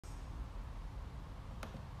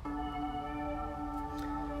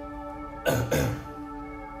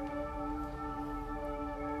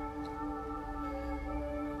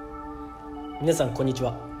皆さんこんにち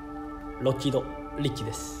は。ロッキードリッキー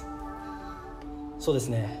です。そうです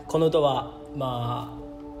ね、この歌は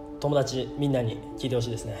友達みんなに聴いてほし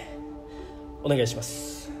いですね。お願いしま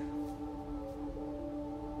す。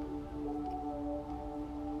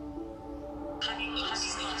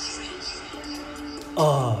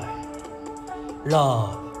I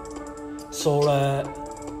love それ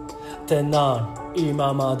って何？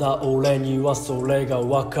今まだ俺にはそれが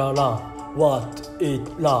わからん。 What is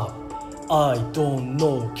love? I don't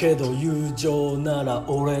know けど友情なら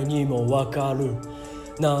俺にもわかる。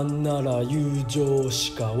なんなら友情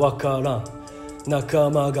しかわからん。仲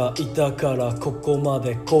間がいたからここま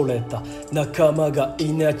で来れた。仲間が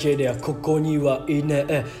いなけりゃここにはいね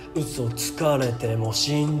え。嘘つかれても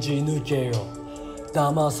信じ抜けよ。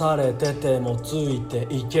騙されててもついて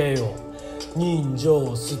いけよ。人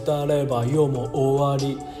情廃れば世も終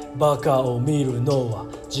わり。バカを見るのは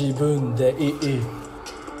自分でいい。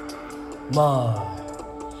My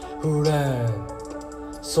friend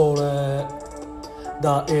それ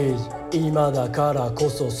大事。今だからこ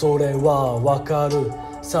そそれはわかる。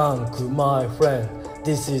 Thank my friend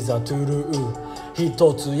This is a true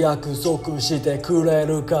一つ約束してくれ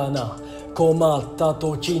るかな。困った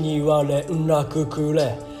時には連絡く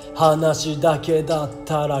れ。話だけだっ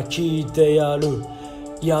たら聞いてやる。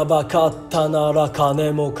やばかったなら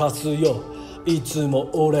金も貸すよ。いつも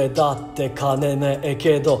俺だって金ねえ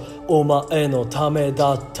けどお前のため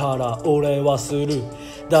だったら俺はする。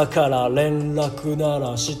だから連絡な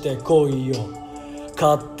らしてこいよ。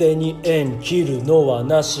勝手に縁切るのは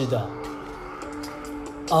なしだ。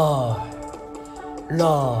 I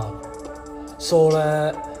love そ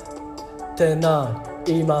れって何？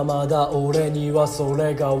今まだ俺にはそ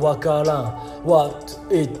れがわからん。 What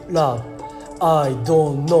is love? I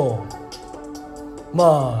don't know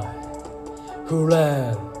My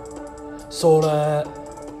friend それ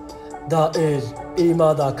大事。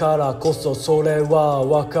今だからこそそれは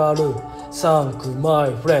わかる。 Thank my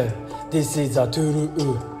friend This is a true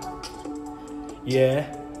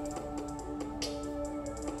Yeah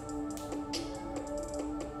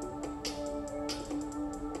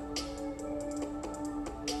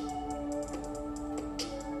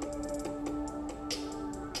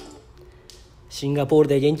シンガポール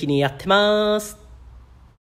で元気にやってます。